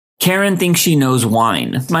Karen thinks she knows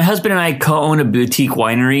wine. My husband and I co-own a boutique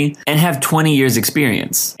winery and have 20 years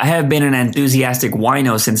experience. I have been an enthusiastic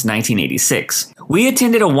wino since 1986. We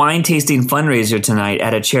attended a wine tasting fundraiser tonight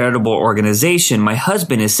at a charitable organization my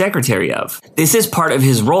husband is secretary of. This is part of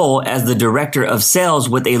his role as the director of sales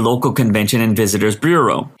with a local convention and visitors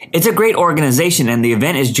bureau. It's a great organization and the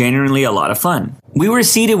event is genuinely a lot of fun. We were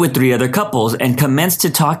seated with 3 other couples and commenced to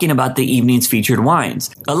talking about the evening's featured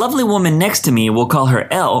wines. A lovely woman next to me, we'll call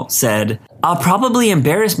her Elle, said, "I'll probably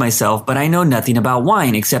embarrass myself, but I know nothing about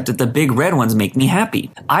wine except that the big red ones make me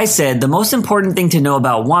happy." I said, "The most important thing to know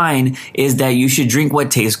about wine is that you should drink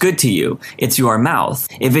what tastes good to you. It's your mouth.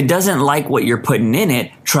 If it doesn't like what you're putting in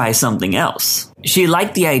it, try something else." She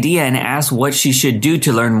liked the idea and asked what she should do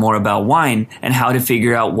to learn more about wine and how to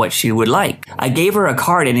figure out what she would like. I gave her a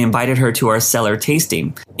card and invited her to our cellar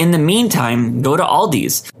tasting. In the meantime, go to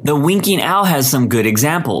Aldi's. The Winking Owl has some good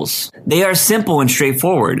examples. They are simple and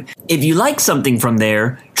straightforward. If you like something from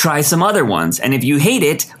there, try some other ones. And if you hate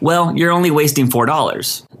it, well, you're only wasting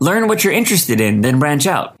 $4. Learn what you're interested in, then branch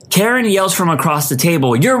out. Karen yells from across the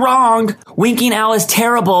table, "You're wrong! Winking Owl is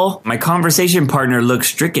terrible!" My conversation partner looks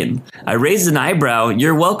stricken. I raised an eyebrow.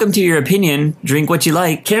 "You're welcome to your opinion. Drink what you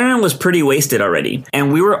like." Karen was pretty wasted already,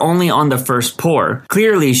 and we were only on the first pour.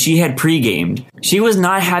 Clearly, she had pre-gamed. She was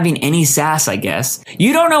not having any sass, I guess.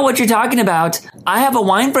 "You don't know what you're talking about. I have a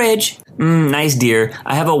wine fridge." Nice, dear.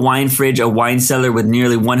 I have a wine fridge, a wine cellar with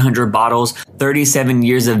nearly 100 bottles, 37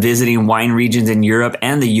 years of visiting wine regions in Europe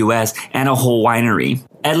and the US, and a whole winery.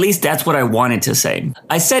 At least that's what I wanted to say.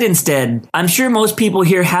 I said instead, "I'm sure most people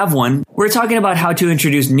here have one. We're talking about how to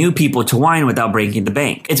introduce new people to wine without breaking the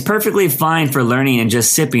bank. It's perfectly fine for learning and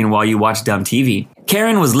just sipping while you watch dumb TV."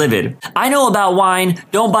 Karen was livid. "I know about wine.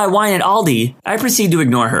 Don't buy wine at Aldi." I proceed to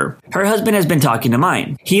ignore her. Her husband has been talking to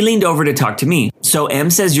mine. He leaned over to talk to me. "So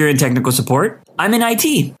M says you're in technical support?" "I'm in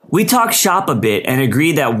IT." We talk shop a bit and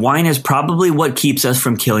agree that wine is probably what keeps us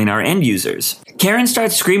from killing our end users. Karen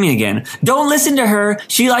starts screaming again. "Don't listen to her.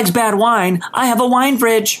 She likes bad wine. I have a wine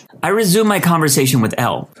fridge." I resumed my conversation with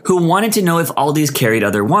Elle, who wanted to know if Aldi's carried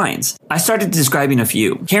other wines. I started describing a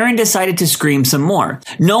few. Karen decided to scream some more.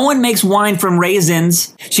 "No one makes wine from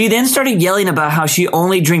raisins." She then started yelling about how she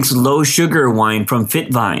only drinks low sugar wine from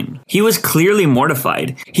Fitvine. He was clearly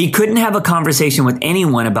mortified. He couldn't have a conversation with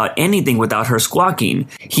anyone about anything without her squawking.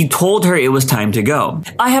 He told her it was time to go.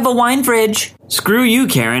 "I have a wine fridge." "Screw you,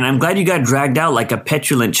 Karen. I'm glad you got dragged out like a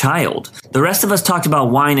petulant child. The rest of us talked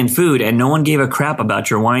about wine and food and no one gave a crap about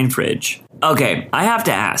your wine fridge." Okay, I have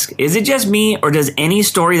to ask, is it just me or does any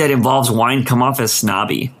story that involves wine come off as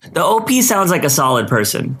snobby? The OP sounds like a solid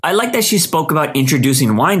person. I like that she spoke about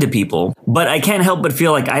introducing wine to people, but I can't help but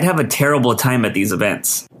feel like I'd have a terrible time at these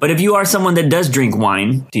events. But if you are someone that does drink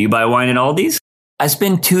wine, do you buy wine at Aldi's? I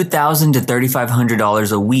spend $2,000 to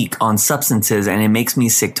 $3,500 a week on substances and it makes me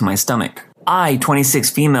sick to my stomach. I, 26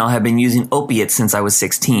 female, have been using opiates since I was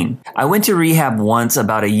 16. I went to rehab once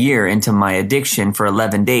about a year into my addiction for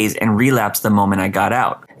 11 days and relapsed the moment I got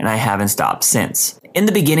out, and I haven't stopped since. In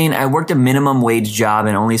the beginning, I worked a minimum wage job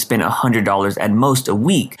and only spent $100 at most a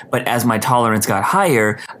week, but as my tolerance got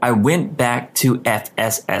higher, I went back to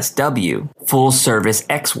FSSW, full service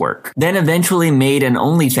X work. Then eventually made an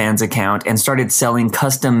OnlyFans account and started selling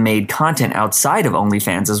custom made content outside of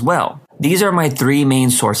OnlyFans as well. These are my 3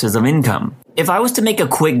 main sources of income. If I was to make a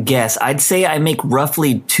quick guess, I'd say I make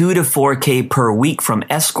roughly 2 to 4K per week from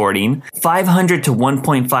escorting, 500 to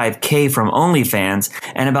 1.5K from OnlyFans,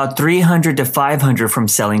 and about 300 to 500 from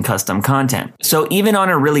selling custom content. So even on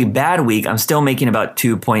a really bad week, I'm still making about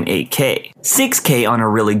 2.8K. 6K on a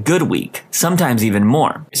really good week, sometimes even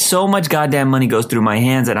more. So much goddamn money goes through my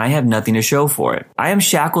hands and I have nothing to show for it. I am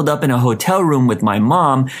shackled up in a hotel room with my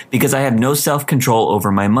mom because I have no self-control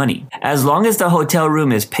over my money. As long as the hotel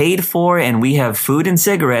room is paid for and we have food and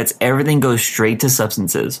cigarettes, everything goes straight to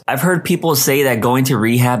substances. I've heard people say that going to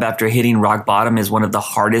rehab after hitting rock bottom is one of the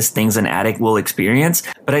hardest things an addict will experience,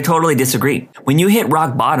 but I totally disagree. When you hit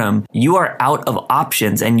rock bottom, you are out of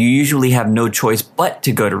options and you usually have no choice but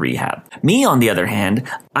to go to rehab. Me, on the other hand,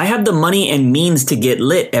 I have the money and means to get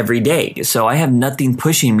lit every day, so I have nothing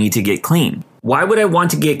pushing me to get clean. Why would I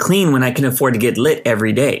want to get clean when I can afford to get lit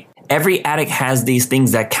every day? Every addict has these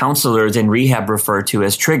things that counselors in rehab refer to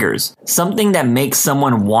as triggers, something that makes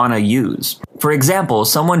someone want to use. For example,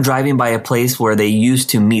 someone driving by a place where they used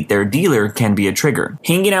to meet their dealer can be a trigger.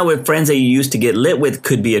 Hanging out with friends that you used to get lit with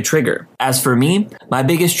could be a trigger. As for me, my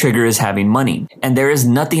biggest trigger is having money, and there is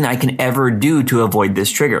nothing I can ever do to avoid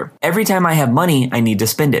this trigger. Every time I have money, I need to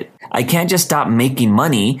spend it. I can't just stop making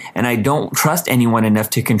money, and I don't trust anyone enough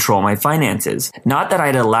to control my finances. Not that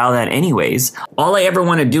I'd allow that anyways. All I ever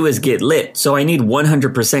want to do is get lit, so I need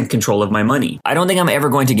 100% control of my money. I don't think I'm ever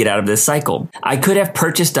going to get out of this cycle. I could have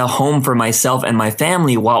purchased a home for myself and my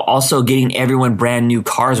family while also getting everyone brand new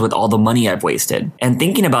cars with all the money I've wasted. And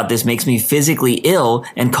thinking about this makes me physically ill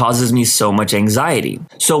and causes me so much anxiety.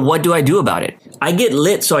 So what do I do about it? I get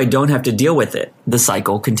lit so I don't have to deal with it. The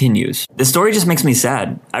cycle continues. The story just makes me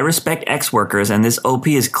sad. I respect ex-workers, and this OP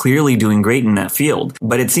is clearly doing great in that field,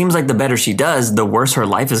 but it seems like the better she does, the worse her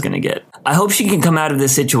life is going to get. I hope she can come out of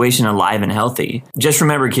this situation alive and healthy. Just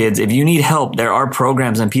remember, kids, if you need help, there are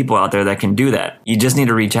programs and people out there that can do that. You just need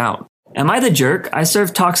to reach out. Am I the jerk? I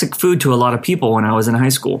served toxic food to a lot of people when I was in high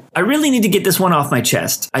school. I really need to get this one off my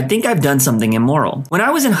chest. I think I've done something immoral. When I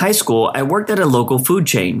was in high school, I worked at a local food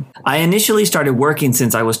chain. I initially started working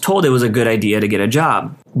since I was told it was a good idea to get a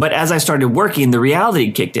job. But as I started working, the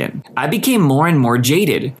reality kicked in. I became more and more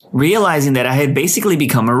jaded, realizing that I had basically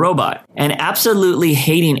become a robot and absolutely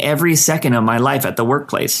hating every second of my life at the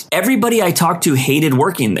workplace. Everybody I talked to hated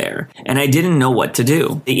working there, and I didn't know what to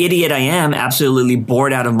do. The idiot I am, absolutely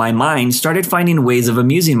bored out of my mind, started finding ways of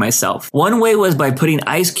amusing myself. One way was by putting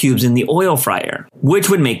ice cubes in the oil fryer, which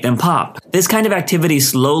would make them pop. This kind of activity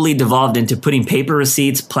slowly devolved into putting paper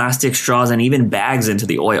receipts, plastic straws, and even bags into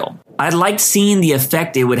the oil. I liked seeing the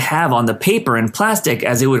effect it would have on the paper and plastic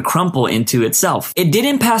as it would crumple into itself. It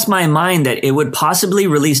didn't pass my mind that it would possibly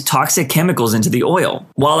release toxic chemicals into the oil.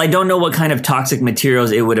 While I don't know what kind of toxic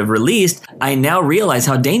materials it would have released, I now realize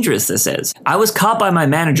how dangerous this is. I was caught by my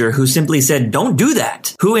manager, who simply said, "Don't do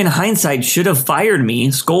that," who in hindsight should have fired me,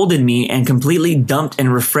 scolded me, and completely dumped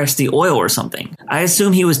and refreshed the oil or something. I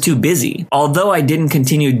assume he was too busy. Although I didn't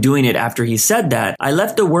continue doing it after he said that, I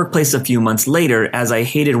left the workplace a few months later as I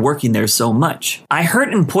hated working there so much. I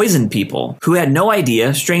hurt and poisoned people who had no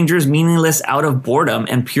idea, strangers, meaningless out of boredom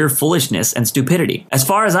and pure foolishness and stupidity. As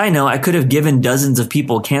far as I know, I could have given dozens of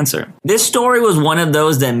people cancer. This story was one of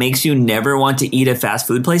those that makes you never want to eat at fast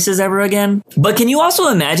food places ever again. But can you also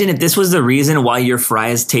imagine if this was the reason why your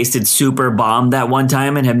fries tasted super bomb that one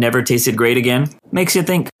time and have never tasted great again? Makes you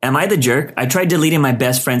think, am I the jerk? I tried deleting my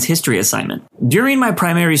best friend's history assignment. During my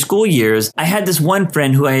primary school years, I had this one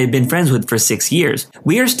friend who I had been friends with for 6 years.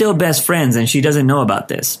 We are still best friends and she doesn't know about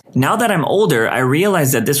this. Now that I'm older, I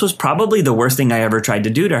realize that this was probably the worst thing I ever tried to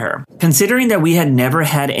do to her. Considering that we had never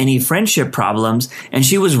had any friendship problems and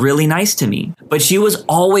she was really nice to me, but she was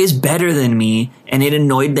always better than me and it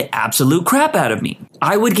annoyed the absolute crap out of me.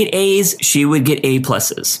 I would get A's, she would get A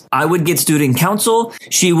pluses. I would get student council,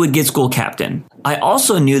 she would get school captain. I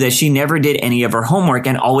also knew that she never did any of her homework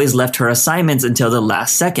and always left her assignments until the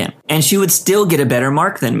last second. And she would still get a better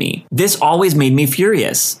mark than me. This always made me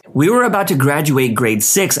furious. We were about to graduate grade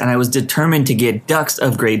 6 and I was determined to get ducks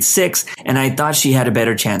of grade 6 and I thought she had a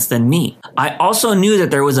better chance than me. I also knew that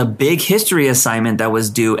there was a big history assignment that was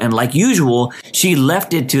due and like usual, she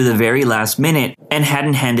left it to the very last minute and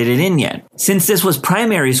hadn't handed it in yet. Since this was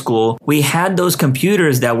primary school, we had those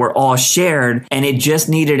computers that were all shared and it just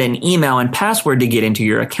needed an email and password to get into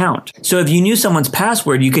your account. So if you knew someone's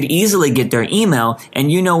password, you could easily get their email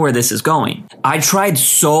and you know where this is going. I tried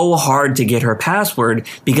so hard to get her password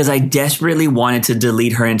because I desperately wanted to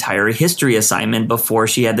delete her entire history assignment before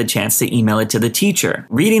she had the chance to email it to the teacher.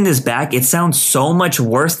 Reading this back, it sounds so much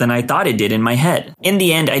worse than I thought it did in my head. In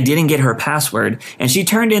the end, I didn't get her password and she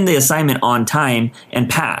turned in the assignment on time and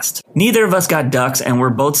passed. Neither of us got ducks and we're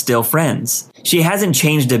both still friends. She hasn't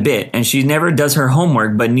changed a bit and she never does her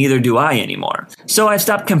homework, but neither do I anymore. So I've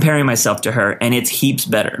stopped comparing myself to her and it's heaps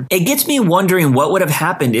better. It gets me wondering what would have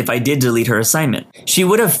happened if I did delete her assignment. She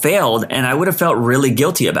would have failed and I would have felt really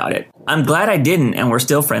guilty about it. I'm glad I didn't and we're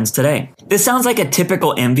still friends today. This sounds like a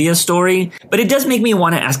typical envious story, but it does make me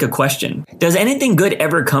want to ask a question. Does anything good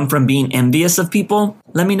ever come from being envious of people?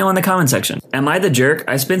 Let me know in the comment section. Am I the jerk?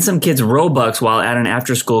 I spent some kids' Robux while at an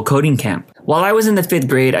after-school coding camp. While I was in the 5th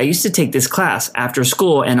grade, I used to take this class after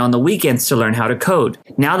school and on the weekends to learn how to code.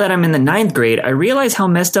 Now that I'm in the 9th grade, I realize how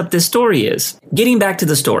messed up this story is. Getting back to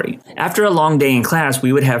the story. After a long day in class,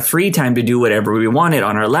 we would have free time to do whatever we wanted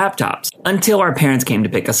on our laptops until our parents came to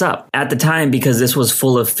pick us up. At the time, because this was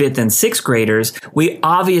full of 5th and 6th graders, we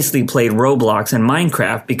obviously played Roblox and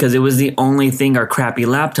Minecraft because it was the only thing our crappy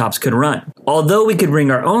laptops could run. Although we could bring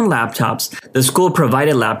our own laptops, the school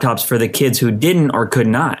provided laptops for the kids who didn't or could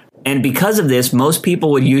not. And because of this, most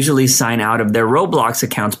people would usually sign out of their Roblox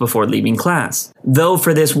accounts before leaving class. Though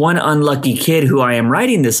for this one unlucky kid who I am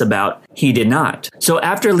writing this about, he did not. So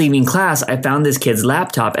after leaving class, I found this kid's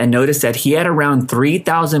laptop and noticed that he had around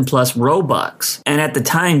 3,000 plus Robux. And at the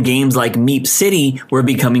time, games like Meep City were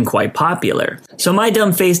becoming quite popular. So my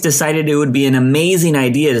dumb face decided it would be an amazing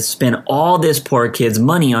idea to spend all this poor kid's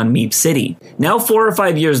money on Meep City. Now 4 or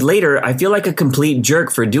 5 years later, I feel like a complete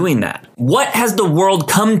jerk for doing that. What has the world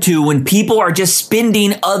come to when people are just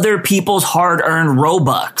spending other people's hard-earned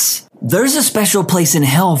Robux? There's a special place in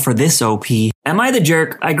hell for this, OP. Am I the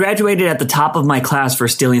jerk? I graduated at the top of my class for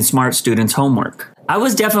stealing smart students' homework. I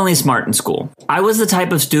was definitely smart in school. I was the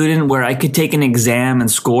type of student where I could take an exam and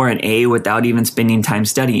score an A without even spending time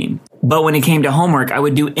studying. But when it came to homework, I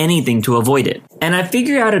would do anything to avoid it. And I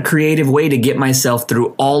figured out a creative way to get myself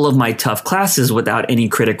through all of my tough classes without any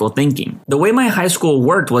critical thinking. The way my high school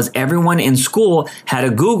worked was everyone in school had a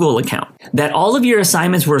Google account that all of your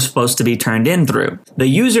assignments were supposed to be turned in through. The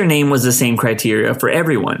username was the same criteria for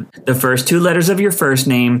everyone. The first 2 letters of your first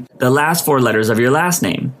name, the last 4 letters of your last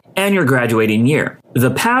name, and your graduating year.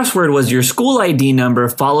 The password was your school ID number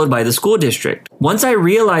followed by the school district. Once I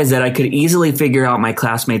realized that I could easily figure out my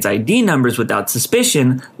classmates' ID numbers without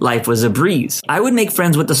suspicion, life was a breeze. I would make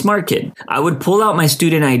friends with the smart kid. I would pull out my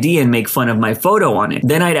student ID and make fun of my photo on it.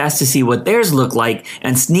 Then I'd ask to see what theirs looked like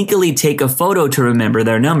and sneakily take a photo to remember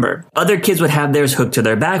their number. Other kids would have theirs hooked to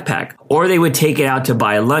their backpack, or they would take it out to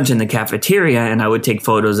buy lunch in the cafeteria and I would take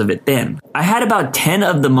photos of it then. I had about 10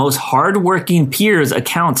 of the most hardworking peers'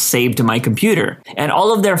 accounts saved to my computer, and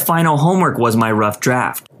all of their final homework was my rough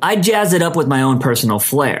draft. I'd jazz it up with my own personal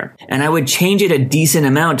flair, and I would change it a decent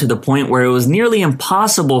amount to the point where it was nearly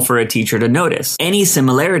impossible for a teacher to notice any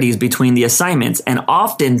similarities between the assignments and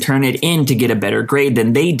often turn it in to get a better grade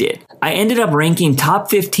than they did. I ended up ranking top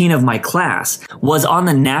 15 of my class, was on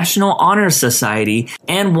the National Honor Society,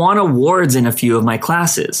 and won awards in a few of my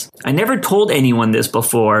classes. I never told anyone this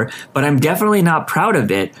before, but I'm definitely not proud of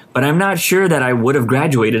it, but I'm not sure that I would have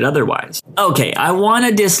graduated otherwise. Okay, I want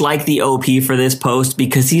to dislike the OP for this post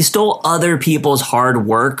because he stole other people's hard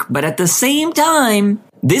work, but at the same time,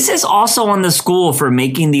 this is also on the school for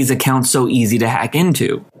making these accounts so easy to hack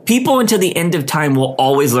into. People until the end of time will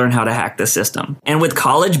always learn how to hack the system. And with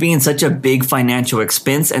college being such a big financial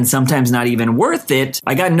expense and sometimes not even worth it,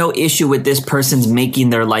 I got no issue with this person's making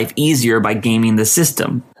their life easier by gaming the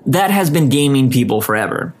system. That has been gaming people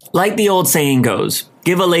forever. Like the old saying goes,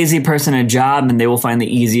 give a lazy person a job and they will find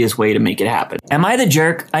the easiest way to make it happen. Am I the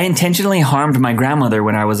jerk? I intentionally harmed my grandmother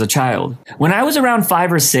when I was a child. When I was around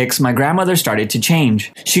 5 or 6, my grandmother started to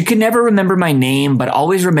change. She could never remember my name, but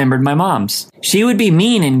always remembered my mom's. She would be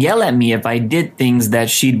mean and yell at me if I did things that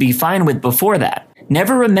she'd be fine with before that.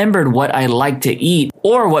 Never remembered what I liked to eat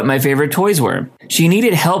or what my favorite toys were. She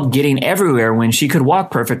needed help getting everywhere when she could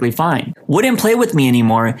walk perfectly fine. Wouldn't play with me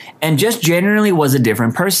anymore and just generally was a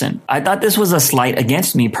different person. I thought this was a slight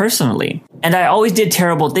against me personally. And I always did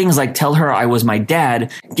terrible things like tell her I was my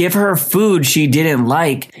dad, give her food she didn't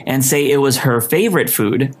like and say it was her favorite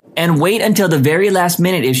food, and wait until the very last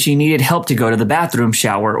minute if she needed help to go to the bathroom,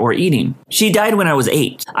 shower, or eating. She died when I was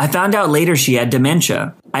 8. I found out later she had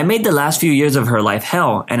dementia. I made the last few years of her life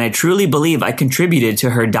hell, and I truly believe I contributed to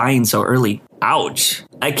her dying so early. Ouch.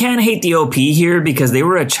 I can't hate the OP here because they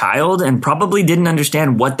were a child and probably didn't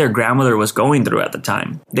understand what their grandmother was going through at the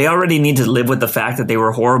time. They already need to live with the fact that they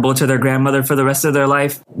were horrible to their grandmother for the rest of their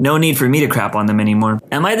life. No need for me to crap on them anymore.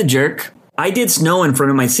 Am I the jerk? I did snow in front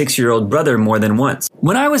of my 6-year-old brother more than once.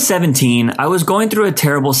 When I was 17, I was going through a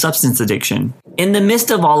terrible substance addiction. In the midst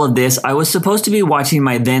of all of this, I was supposed to be watching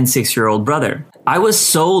my then 6-year-old brother. I was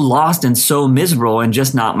so lost and so miserable and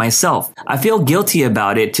just not myself. I feel guilty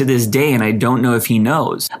about it to this day and I don't know if he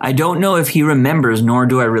knows. I don't know if he remembers, nor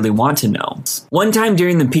do I really want to know. One time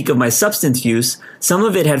during the peak of my substance use, some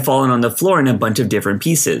of it had fallen on the floor in a bunch of different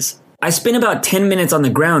pieces. I spent about 10 minutes on the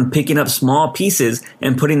ground picking up small pieces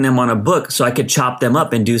and putting them on a book so I could chop them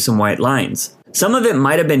up and do some white lines. Some of it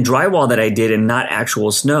might have been drywall that I did and not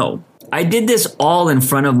actual snow. I did this all in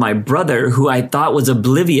front of my brother, who I thought was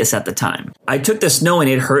oblivious at the time. I took the snow and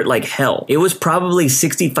it hurt like hell. It was probably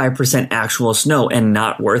 65% actual snow and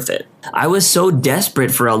not worth it. I was so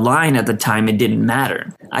desperate for a line at the time it didn't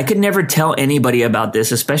matter. I could never tell anybody about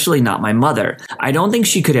this, especially not my mother. I don't think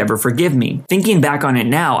she could ever forgive me. Thinking back on it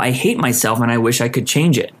now, I hate myself and I wish I could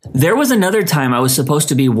change it. There was another time I was supposed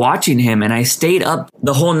to be watching him and I stayed up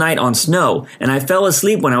the whole night on snow and I fell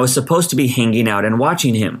asleep when I was supposed to be hanging out and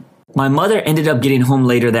watching him. My mother ended up getting home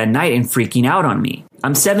later that night and freaking out on me.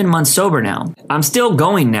 I'm 7 months sober now. I'm still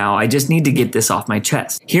going now, I just need to get this off my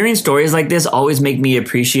chest. Hearing stories like this always make me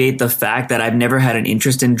appreciate the fact that I've never had an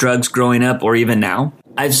interest in drugs growing up or even now.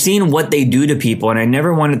 I've seen what they do to people and I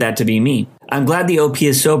never wanted that to be me. I'm glad the OP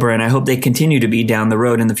is sober and I hope they continue to be down the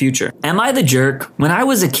road in the future. Am I the jerk? When I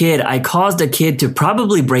was a kid, I caused a kid to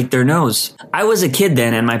probably break their nose. I was a kid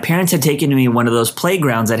then and my parents had taken me to one of those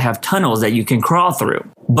playgrounds that have tunnels that you can crawl through.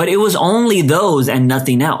 But it was only those and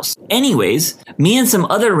nothing else. Anyways, me and some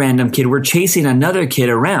other random kid were chasing another kid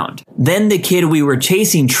around. Then the kid we were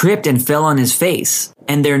chasing tripped and fell on his face,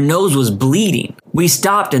 and their nose was bleeding. We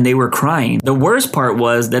stopped and they were crying. The worst part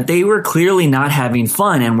was that they were clearly not having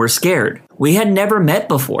fun and were scared. We had never met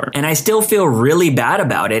before, and I still feel really bad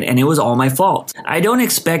about it, and it was all my fault. I don't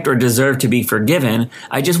expect or deserve to be forgiven.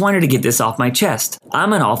 I just wanted to get this off my chest.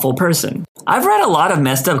 I'm an awful person. I've read a lot of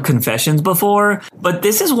messed up confessions before, but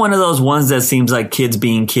this is one of those ones that seems like kids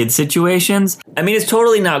being kids situations. I mean, it's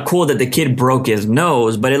totally not cool that the kid broke his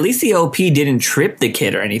nose, but at least the OP didn't trip the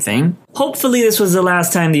kid or anything. Hopefully this was the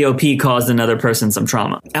last time the OP caused another person some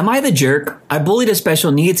trauma. Am I the jerk? I bullied a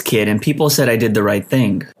special needs kid and people said I did the right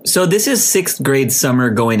thing. So this is 6th grade summer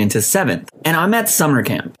going into 7th, and I'm at summer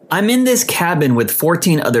camp. I'm in this cabin with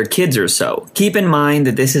 14 other kids or so. Keep in mind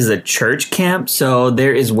that this is a church camp, so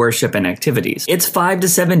there is worship and activities. It's 5 to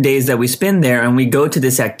 7 days that we spend there, and we go to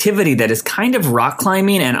this activity that is kind of rock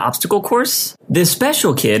climbing and obstacle course. This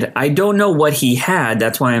special kid, I don't know what he had,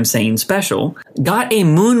 that's why I'm saying special, got a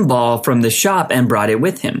moon ball from the shop and brought it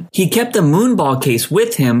with him. He kept the moon ball case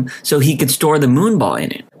with him so he could store the moon ball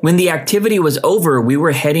in it. When the activity was over, we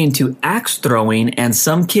were heading to axe throwing and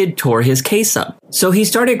some kid tore his case up. So he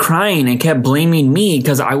started crying and kept blaming me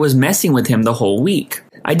because I was messing with him the whole week.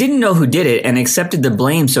 I didn't know who did it and accepted the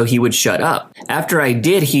blame so he would shut up. After I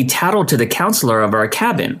did, he tattled to the counselor of our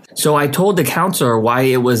cabin. So I told the counselor why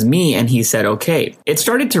it was me and he said okay. It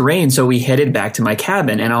started to rain, so we headed back to my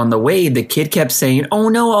cabin, and on the way the kid kept saying, oh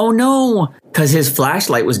no, because his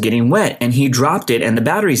flashlight was getting wet and he dropped it and the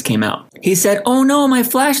batteries came out. He said, oh no, my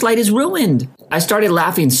flashlight is ruined. I started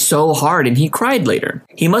laughing so hard and he cried later.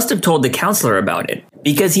 He must have told the counselor about it,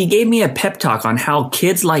 because he gave me a pep talk on how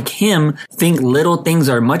kids like him think little things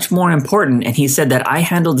are much more important, and he said that I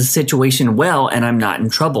handled the situation well and I'm not in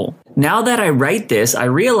trouble. Now that I write this, I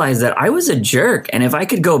realize that I was a jerk, and if I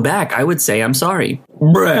could go back, I would say I'm sorry.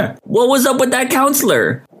 Bruh, what was up with that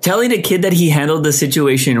counselor? Telling a kid that he handled the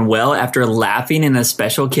situation well after laughing in a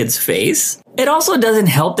special kid's face? It also doesn't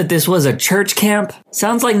help that this was a church camp.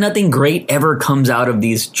 Sounds like nothing great ever comes out of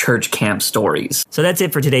these church camp stories. So that's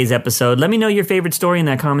it for today's episode. Let me know your favorite story in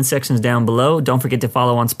that comment sections down below. Don't forget to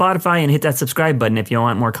follow on Spotify and hit that subscribe button if you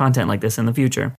want more content like this in the future.